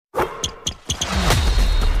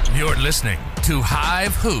You're listening to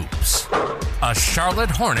Hive Hoops, a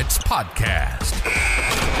Charlotte Hornets podcast.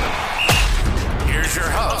 Here's your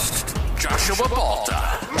host, Joshua Balta.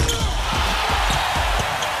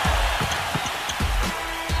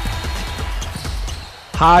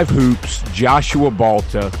 Hive Hoops, Joshua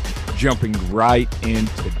Balta, jumping right in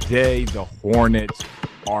today. The Hornets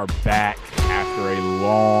are back after a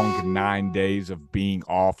long 9 days of being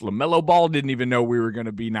off. Lamelo Ball didn't even know we were going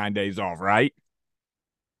to be 9 days off, right?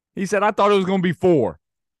 He said, I thought it was going to be 4.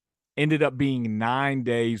 Ended up being 9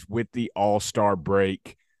 days with the All-Star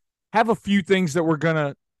break. Have a few things that we're going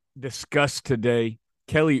to discuss today.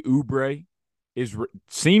 Kelly Oubre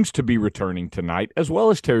seems to be returning tonight, as well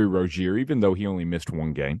as Terry Rozier, even though he only missed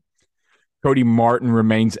one game. Cody Martin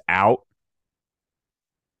remains out.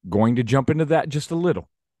 Going to jump into that just a little.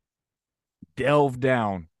 Delve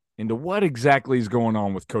down into what exactly is going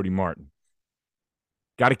on with Cody Martin.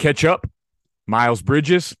 Got to catch up. Miles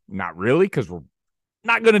Bridges, not really, because we're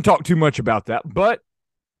not going to talk too much about that, but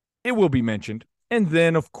it will be mentioned. And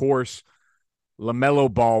then, of course,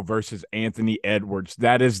 Lamelo Ball versus Anthony Edwards.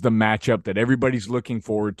 That is the matchup that everybody's looking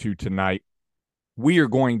forward to tonight. We are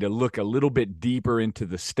going to look a little bit deeper into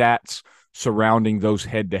the stats surrounding those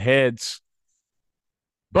head-to-heads.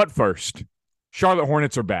 But first, Charlotte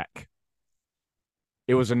Hornets are back.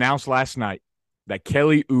 It was announced last night that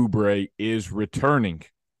Kelly Oubre is returning.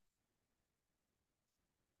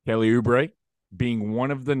 Kelly Oubre being one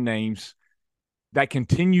of the names that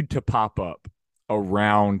continued to pop up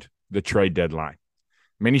around the trade deadline.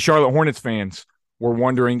 Many Charlotte Hornets fans were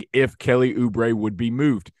wondering if Kelly Oubre would be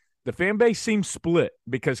moved. The fan base seems split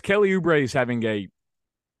because Kelly Oubre is having a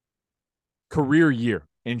career year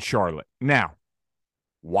in Charlotte. Now,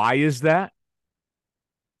 why is that?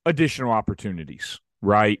 Additional opportunities,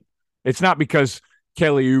 right? It's not because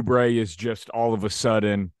Kelly Oubre is just all of a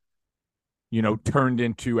sudden, turned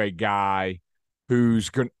into a guy who's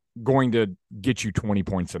going to get you 20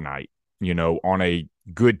 points a night, on a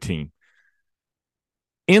good team.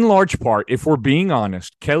 In large part, if we're being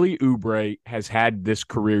honest, Kelly Oubre has had this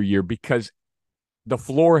career year because the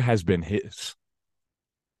floor has been his.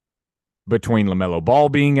 Between Lamelo Ball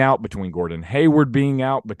being out, between Gordon Hayward being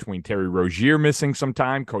out, between Terry Rozier missing some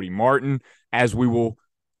time, Cody Martin, as we will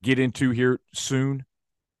get into here soon,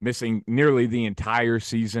 missing nearly the entire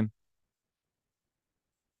season.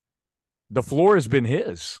 The floor has been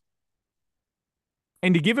his.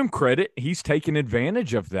 And to give him credit, he's taken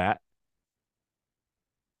advantage of that.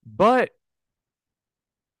 But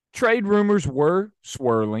trade rumors were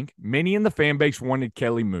swirling. Many in the fan base wanted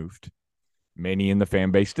Kelly moved. Many in the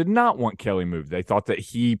fan base did not want Kelly moved. They thought that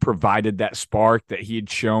he provided that spark, that he had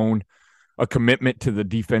shown a commitment to the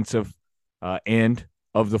defensive end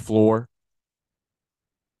of the floor.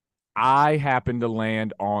 I happened to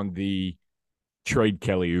land on the trade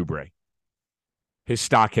Kelly Oubre. His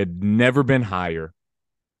stock had never been higher,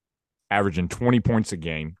 averaging 20 points a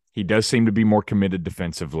game. He does seem to be more committed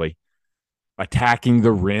defensively. Attacking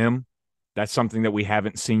the rim, that's something that we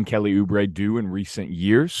haven't seen Kelly Oubre do in recent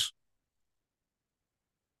years.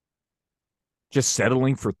 Just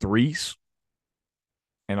settling for threes,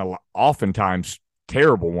 and oftentimes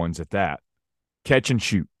terrible ones at that. Catch and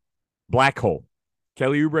shoot. Black hole.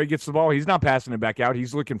 Kelly Oubre gets the ball. He's not passing it back out.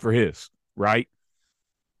 He's looking for his, right?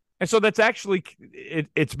 And so that's actually,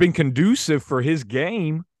 it's been conducive for his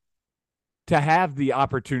game to have the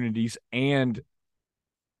opportunities and,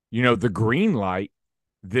 the green light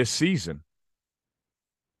this season.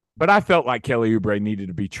 But I felt like Kelly Oubre needed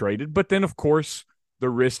to be traded. But then, of course,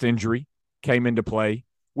 the wrist injury came into play,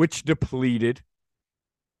 which depleted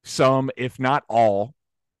some, if not all,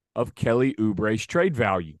 of Kelly Oubre's trade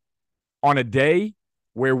value. On a day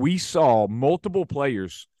where we saw multiple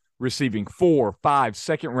players receiving 4, 5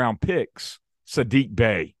 second-round picks, Saddiq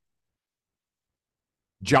Bey,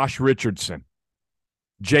 Josh Richardson,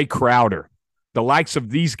 Jay Crowder, the likes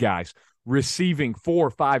of these guys receiving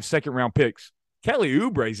 4, 5 second-round picks. Kelly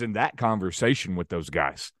Oubre's in that conversation with those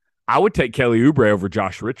guys. I would take Kelly Oubre over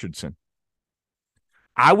Josh Richardson.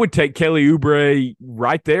 I would take Kelly Oubre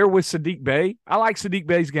right there with Saddiq Bey. I like Saddiq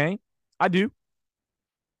Bey's game. I do.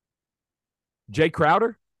 Jay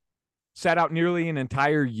Crowder sat out nearly an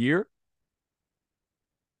entire year.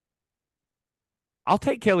 I'll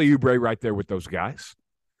take Kelly Oubre right there with those guys.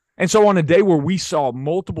 And so on a day where we saw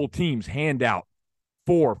multiple teams hand out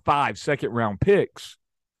 4, 5 second-round picks,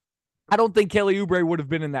 I don't think Kelly Oubre would have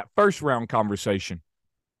been in that first-round conversation.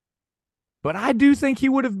 But I do think he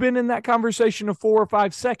would have been in that conversation of 4 or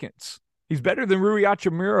 5 seconds. He's better than Rui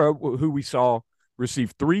Hachimura, who we saw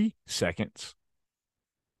receive 3 seconds.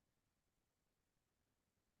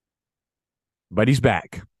 But he's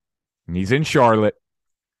back, and he's in Charlotte.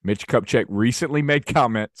 Mitch Kupchak recently made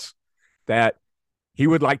comments that he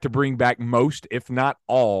would like to bring back most, if not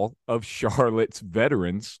all, of Charlotte's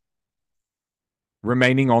veterans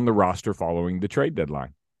remaining on the roster following the trade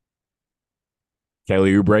deadline.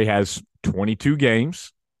 Kelly Oubre has 22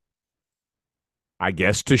 games, I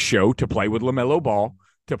guess, to play with Lamelo Ball,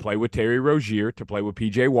 to play with Terry Rozier, to play with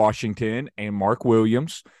P.J. Washington and Mark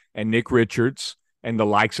Williams and Nick Richards and the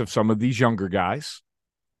likes of some of these younger guys.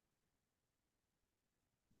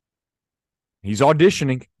 He's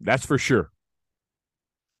auditioning, that's for sure.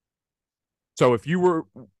 So if you were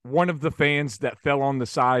one of the fans that fell on the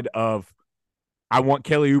side of, I want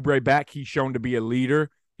Kelly Oubre back, he's shown to be a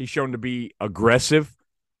leader, he's shown to be aggressive,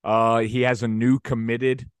 he has a new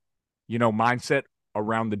committed, mindset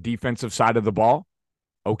around the defensive side of the ball,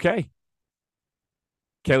 okay.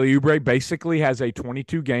 Kelly Oubre basically has a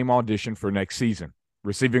 22-game audition for next season,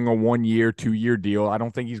 receiving a 1-year, 2-year deal. I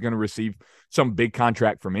don't think he's going to receive some big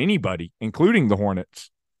contract from anybody, including the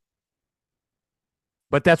Hornets.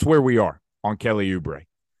 But that's where we are on Kelly Oubre.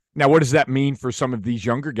 Now, what does that mean for some of these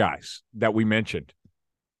younger guys that we mentioned?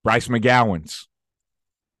 Bryce McGowens.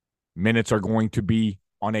 Minutes are going to be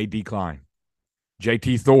on a decline.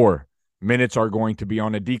 JT Thor. Minutes are going to be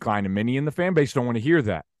on a decline, and many in the fan base don't want to hear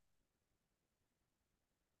that.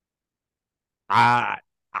 I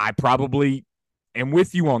probably am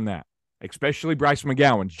with you on that, especially Bryce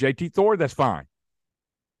McGowens. JT Thor, that's fine.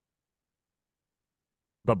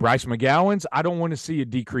 But Bryce McGowens, I don't want to see a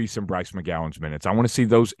decrease in Bryce McGowens' minutes. I want to see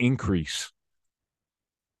those increase.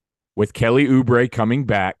 With Kelly Oubre coming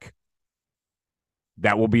back,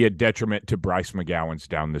 that will be a detriment to Bryce McGowens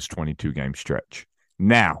down this 22-game stretch.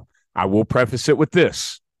 Now, I will preface it with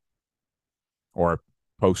this, or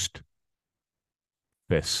post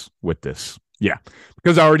this with this. Yeah,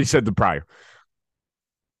 because I already said the prior.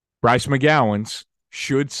 Bryce McGowens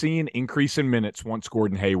should see an increase in minutes once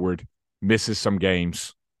Gordon Hayward misses some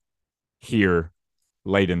games here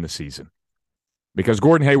late in the season. Because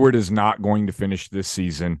Gordon Hayward is not going to finish this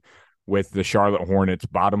season with the Charlotte Hornets'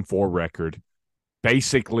 bottom 4 record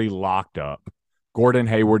basically locked up. Gordon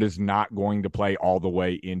Hayward is not going to play all the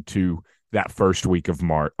way into that first week of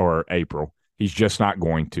March or April. He's just not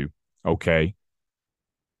going to, okay?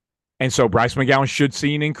 And so Bryce McGowens should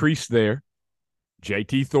see an increase there.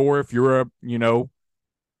 JT Thor, if you're a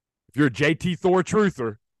JT Thor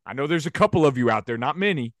truther, I know there's a couple of you out there, not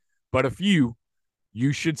many, but a few,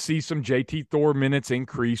 you should see some JT Thor minutes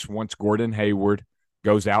increase once Gordon Hayward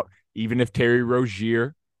goes out, even if Terry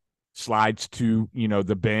Rozier slides to,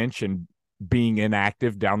 the bench and being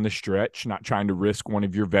inactive down the stretch, not trying to risk one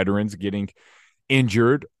of your veterans getting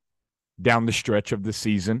injured down the stretch of the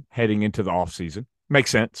season, heading into the offseason. Makes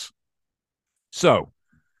sense. So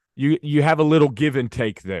you have a little give and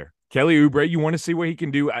take there. Kelly Oubre, you want to see what he can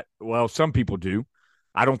do? Well, some people do.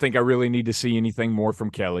 I don't think I really need to see anything more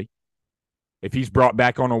from Kelly. If he's brought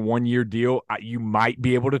back on a 1-year deal, you might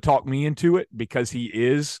be able to talk me into it because he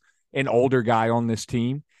is an older guy on this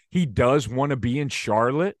team. He does want to be in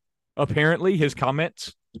Charlotte, apparently, his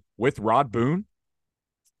comments with Rod Boone.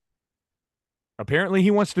 Apparently,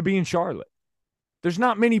 he wants to be in Charlotte. There's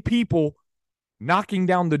not many people knocking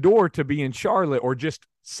down the door to be in Charlotte or just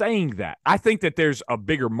saying that. I think that there's a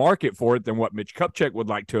bigger market for it than what Mitch Kupchak would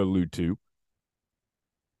like to allude to.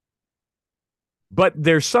 But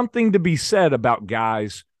there's something to be said about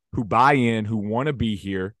guys who buy in, who want to be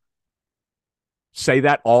here, say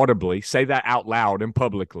that audibly, say that out loud and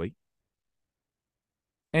publicly.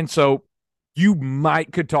 And so you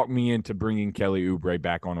could talk me into bringing Kelly Oubre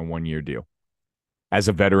back on a 1-year deal as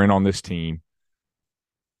a veteran on this team,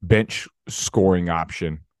 bench scoring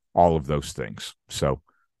option, all of those things. So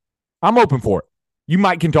I'm open for it. You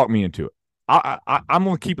can talk me into it. I'm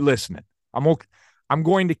going to keep listening. I'm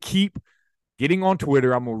going to keep getting on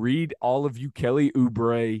Twitter. I'm going to read all of you Kelly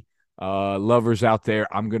Oubre lovers out there.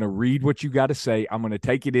 I'm going to read what you got to say. I'm going to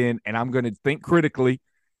take it in, and I'm going to think critically,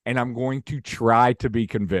 and I'm going to try to be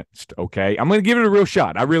convinced, okay? I'm going to give it a real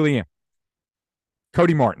shot. I really am.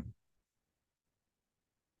 Cody Martin.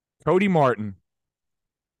 Cody Martin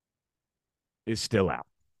is still out.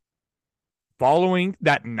 Following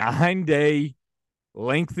that 9-day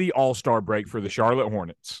lengthy All-Star break for the Charlotte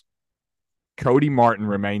Hornets, Cody Martin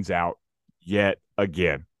remains out yet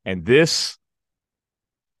again. And this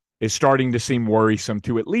is starting to seem worrisome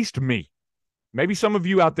to at least me. Maybe some of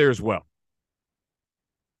you out there as well.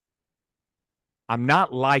 I'm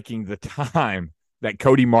not liking the time that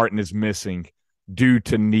Cody Martin is missing due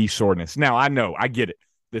to knee soreness. Now, I know, I get it.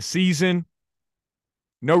 The season,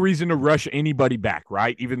 no reason to rush anybody back,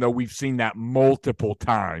 right? Even though we've seen that multiple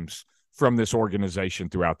times from this organization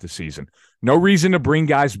throughout the season. No reason to bring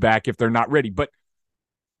guys back if they're not ready. But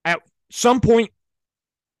At some point,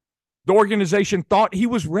 the organization thought he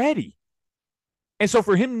was ready. And so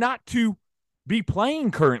for him not to be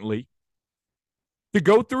playing currently, to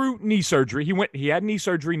go through knee surgery, he had knee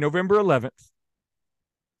surgery November 11th.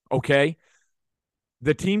 Okay.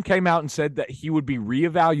 The team came out and said that he would be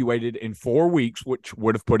reevaluated in 4 weeks, which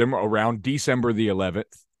would have put him around December the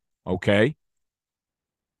 11th. Okay.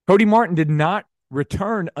 Cody Martin did not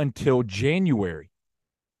return until January,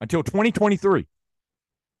 until 2023.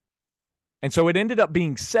 And so it ended up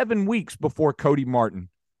being 7 weeks before Cody Martin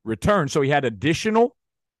returned. So he had additional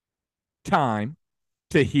time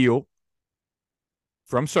to heal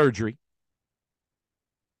from surgery.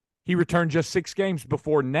 He returned just 6 games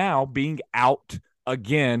before now being out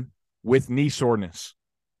again with knee soreness.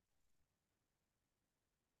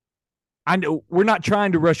 I know we're not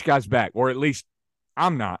trying to rush guys back, or at least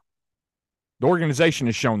I'm not. The organization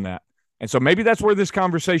has shown that. And so maybe that's where this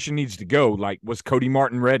conversation needs to go. Like, was Cody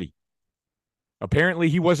Martin ready? Apparently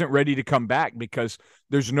he wasn't ready to come back because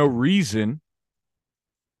there's no reason,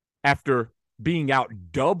 after being out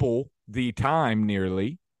double the time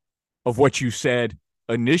nearly of what you said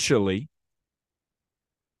initially,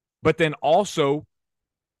 but then also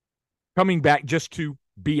coming back just to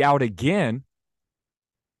be out again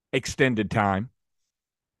extended time.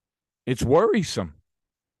 It's worrisome.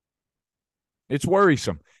 It's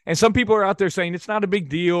worrisome. And some people are out there saying it's not a big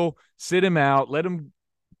deal. Sit him out. Let him,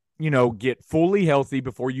 get fully healthy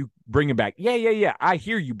before you bring him back. Yeah. I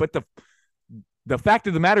hear you. But the fact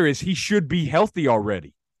of the matter is he should be healthy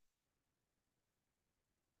already.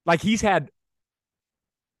 Like, he's had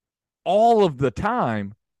all of the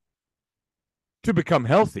time to become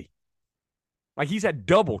healthy. Like, he's had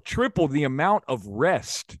double, triple the amount of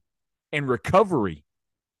rest and recovery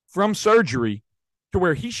from surgery to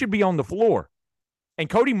where he should be on the floor. And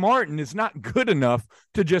Cody Martin is not good enough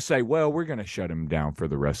to just say, well, we're going to shut him down for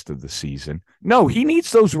the rest of the season. No, he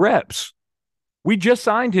needs those reps. We just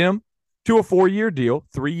signed him to a 4-year deal,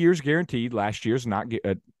 3 years guaranteed. Last year's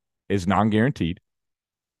is non-guaranteed.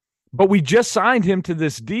 But we just signed him to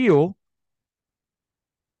this deal.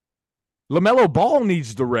 Lamelo Ball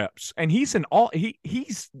needs the reps, and he's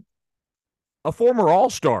a former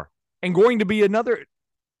All-Star and going to be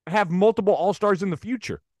have multiple All-Stars in the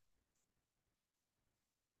future.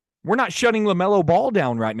 We're not shutting Lamelo Ball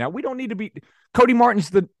down right now. We don't need to be. Cody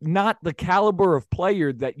Martin's not the caliber of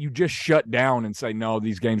player that you just shut down and say, no,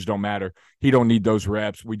 these games don't matter. He don't need those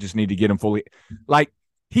reps. We just need to get him fully. Like,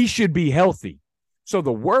 he should be healthy. So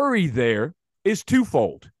the worry there is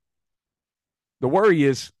twofold. The worry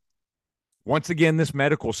is, once again, this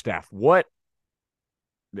medical staff.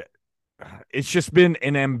 It's just been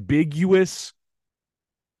an ambiguous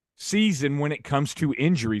season when it comes to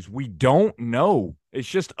injuries. We don't know. It's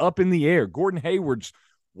just up in the air. Gordon Hayward's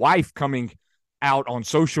wife coming out on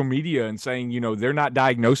social media and saying, they're not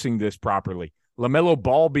diagnosing this properly. LaMelo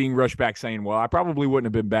Ball being rushed back saying, well, I probably wouldn't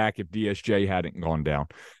have been back if DSJ hadn't gone down.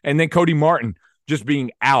 And then Cody Martin just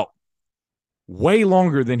being out way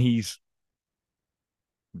longer than he's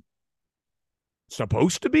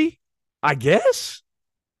supposed to be, I guess.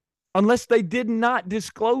 Unless they did not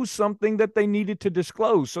disclose something that they needed to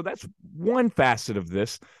disclose. So that's one facet of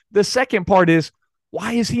this. The second part is,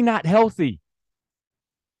 why is he not healthy?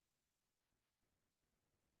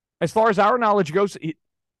 As far as our knowledge goes,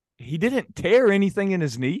 he didn't tear anything in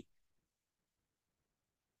his knee.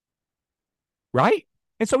 Right?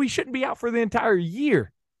 And so he shouldn't be out for the entire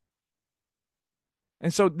year.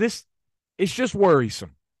 And so it's just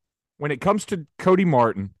worrisome. When it comes to Cody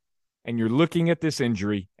Martin, and you're looking at this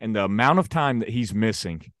injury and the amount of time that he's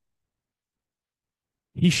missing,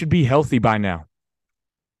 he should be healthy by now.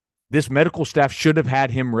 This medical staff should have had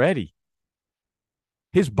him ready.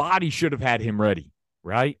 His body should have had him ready,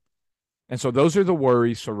 right? And so those are the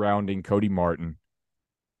worries surrounding Cody Martin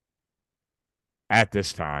at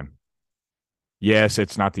this time. Yes,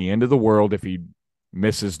 it's not the end of the world if he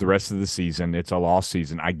misses the rest of the season. It's a lost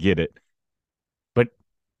season. I get it. But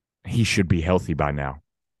he should be healthy by now.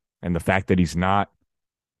 And the fact that he's not,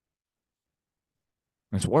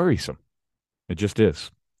 it's worrisome. It just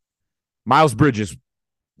is. Miles Bridges,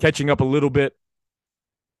 catching up a little bit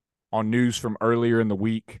on news from earlier in the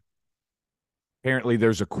week. Apparently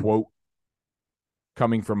there's a quote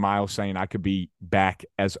coming from Miles saying, I could be back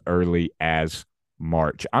as early as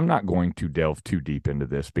March. I'm not going to delve too deep into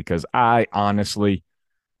this because I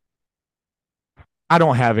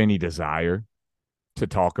don't have any desire to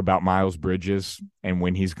talk about Miles Bridges and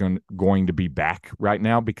when he's going to be back right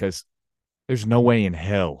now, because there's no way in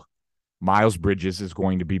hell Miles Bridges is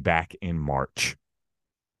going to be back in March.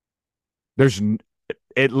 There's,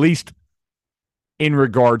 at least in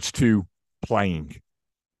regards to playing,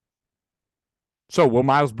 So will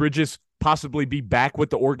Miles Bridges possibly be back with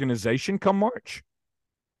the organization come March?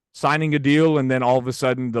 Signing a deal, and then all of a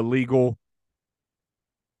sudden the legal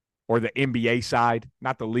or the NBA side,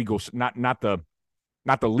 not the legal side,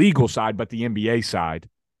 but the NBA side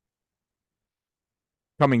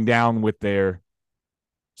coming down with their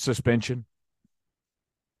suspension.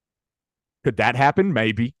 Could that happen?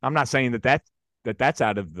 Maybe. I'm not saying that's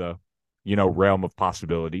out of the, realm of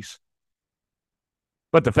possibilities.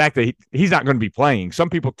 But the fact that he's not going to be playing, some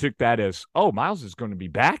people took that as, oh, Miles is going to be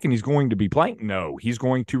back and he's going to be playing. No, he's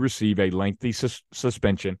going to receive a lengthy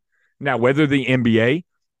suspension. Now, whether the NBA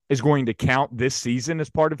is going to count this season as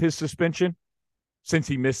part of his suspension, since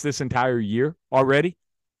he missed this entire year already,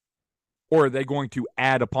 or are they going to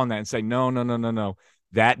add upon that and say, no,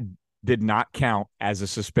 that did not count as a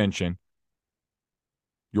suspension.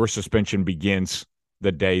 Your suspension begins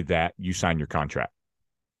the day that you sign your contract,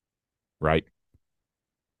 right?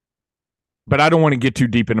 But I don't want to get too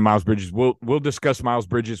deep into Miles Bridges. We'll discuss Miles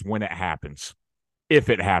Bridges when it happens, if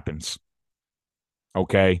it happens.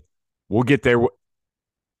 Okay? We'll get there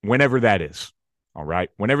whenever that is, all right?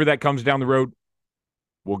 Whenever that comes down the road,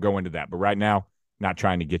 we'll go into that. But right now, not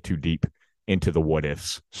trying to get too deep into the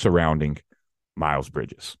what-ifs surrounding Miles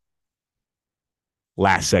Bridges.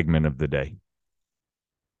 Last segment of the day.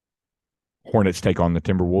 Hornets take on the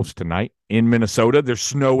Timberwolves tonight in Minnesota. There's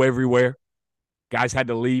snow everywhere. Guys had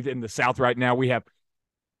to leave. In the South right now, we have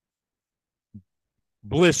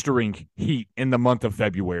blistering heat in the month of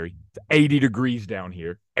February. It's 80 degrees down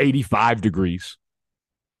here, 85 degrees.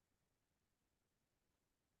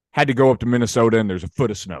 Had to go up to Minnesota, and there's a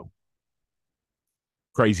foot of snow.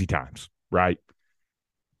 Crazy times, right?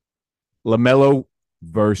 Lamelo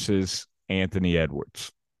versus Anthony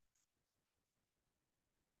Edwards.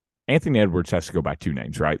 Anthony Edwards has to go by two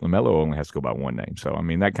names, right? Lamelo only has to go by one name. So,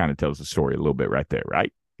 that kind of tells the story a little bit right there,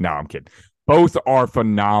 right? No, I'm kidding. Both are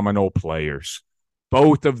phenomenal players.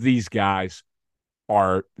 Both of these guys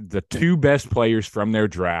are the two best players from their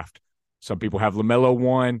draft. Some people have Lamelo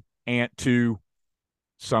 1, Ant 2.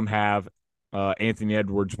 Some have Anthony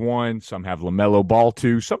Edwards 1. Some have Lamelo Ball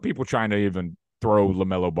 2. Some people trying to even throw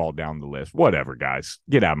Lamelo Ball down the list. Whatever, guys.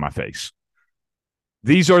 Get out of my face.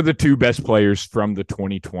 These are the two best players from the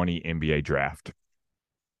 2020 NBA draft.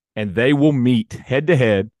 And they will meet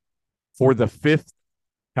head-to-head for the fifth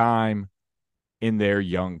time in their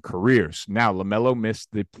young careers. Now, Lamelo missed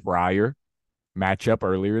the prior matchup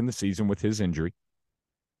earlier in the season with his injury.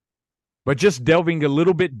 But just delving a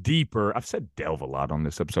little bit deeper, I've said delve a lot on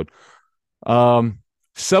this episode,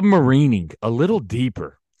 submarining a little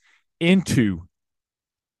deeper into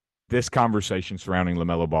this conversation surrounding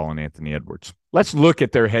Lamelo Ball and Anthony Edwards. Let's look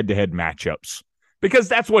at their head-to-head matchups, because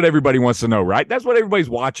that's what everybody wants to know, right? That's what everybody's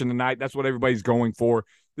watching tonight. That's what everybody's going for.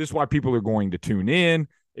 This is why people are going to tune in.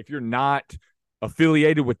 If you're not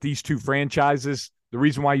affiliated with these two franchises, the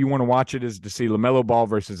reason why you want to watch it is to see Lamelo Ball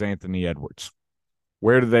versus Anthony Edwards.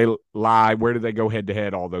 Where do they lie? Where do they go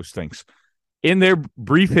head-to-head? All those things. In their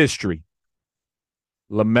brief history,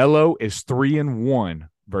 Lamelo is 3-1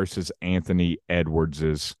 versus Anthony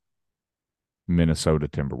Edwards' Minnesota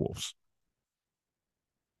Timberwolves.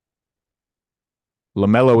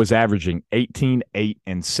 Lamelo is averaging 18, 8,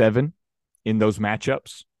 and 7 in those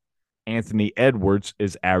matchups. Anthony Edwards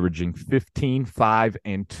is averaging 15, 5,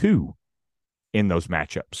 and 2 in those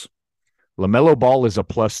matchups. Lamelo Ball is a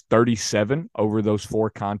plus 37 over those four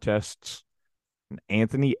contests. And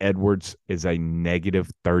Anthony Edwards is a negative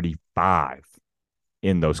 35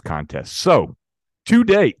 in those contests. So, to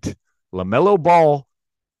date, Lamelo Ball,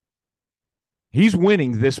 he's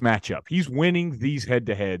winning this matchup. He's winning these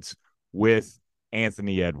head-to-heads with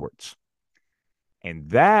Anthony Edwards. And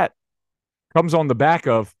that comes on the back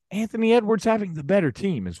of Anthony Edwards having the better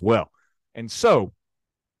team as well. And so,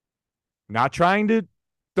 not trying to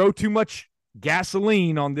throw too much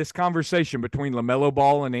gasoline on this conversation between Lamelo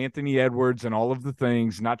Ball and Anthony Edwards and all of the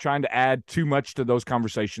things, not trying to add too much to those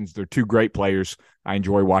conversations. They're two great players. I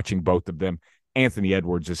enjoy watching both of them. Anthony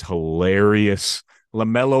Edwards is hilarious.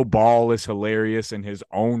 Lamelo Ball is hilarious in his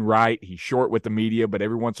own right. He's short with the media, but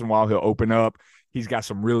every once in a while he'll open up. He's got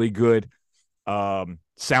some really good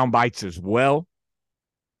sound bites as well.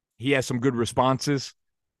 He has some good responses.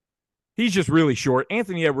 He's just really short.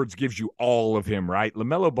 Anthony Edwards gives you all of him, right?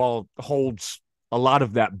 Lamelo Ball holds a lot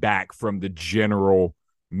of that back from the general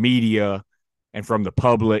media and from the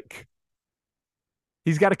public.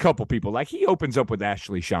 He's got a couple people. Like, he opens up with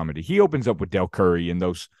Ashley Shamady. He opens up with Del Curry and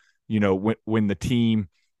those, when the team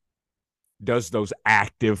does those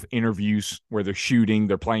active interviews where they're shooting,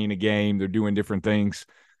 they're playing a game, they're doing different things.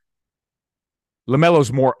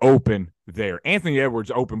 LaMelo's more open there. Anthony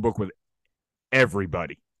Edwards, open book with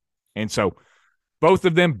everybody. And so Both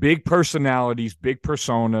of them big personalities, big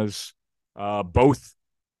personas, both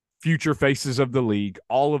future faces of the league,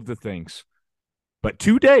 all of the things. But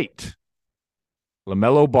to date,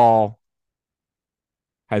 LaMelo Ball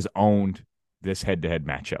has owned this head-to-head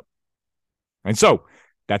matchup. And so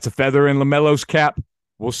that's a feather in LaMelo's cap.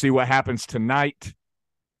 We'll see what happens tonight.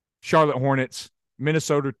 Charlotte Hornets,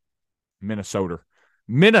 Minnesota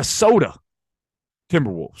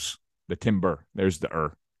Timberwolves. The Timber. There's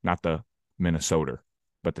the not the Minnesota,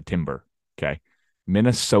 but the Timber. Okay.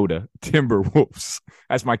 Minnesota Timberwolves.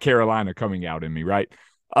 That's my Carolina coming out in me, right?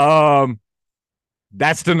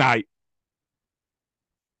 That's tonight.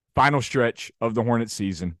 Final stretch of the Hornet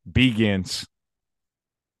season begins.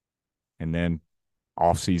 And then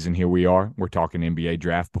off season, here we are. We're talking NBA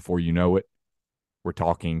draft before you know it. We're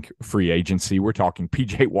talking free agency. We're talking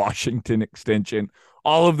PJ Washington extension.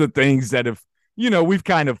 All of the things that have, we've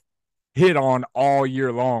kind of hit on all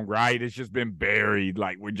year long, right? It's just been buried.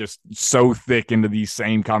 Like, we're just so thick into these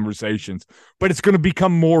same conversations. But it's going to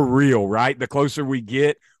become more real, right? The closer we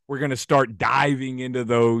get, we're going to start diving into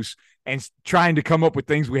those and trying to come up with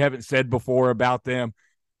things we haven't said before about them.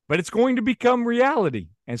 But it's going to become reality.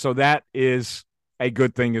 And so that is a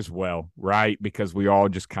good thing as well, right? Because we all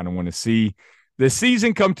just kind of want to see the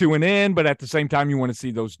season come to an end, but at the same time, you want to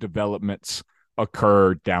see those developments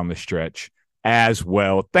occur down the stretch as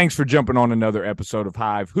well. Thanks for jumping on another episode of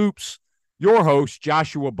Hive Hoops. Your host,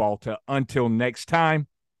 Joshua Balta. Until next time,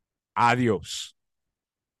 adios.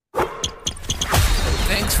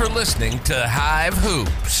 Thanks for listening to Hive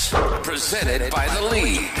Hoops, presented by The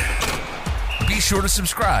League. Be sure to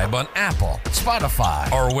subscribe on Apple,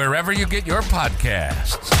 Spotify, or wherever you get your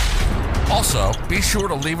podcasts. Also, be sure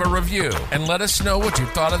to leave a review and let us know what you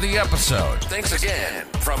thought of the episode. Thanks again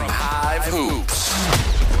from Hive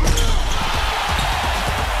Hoops.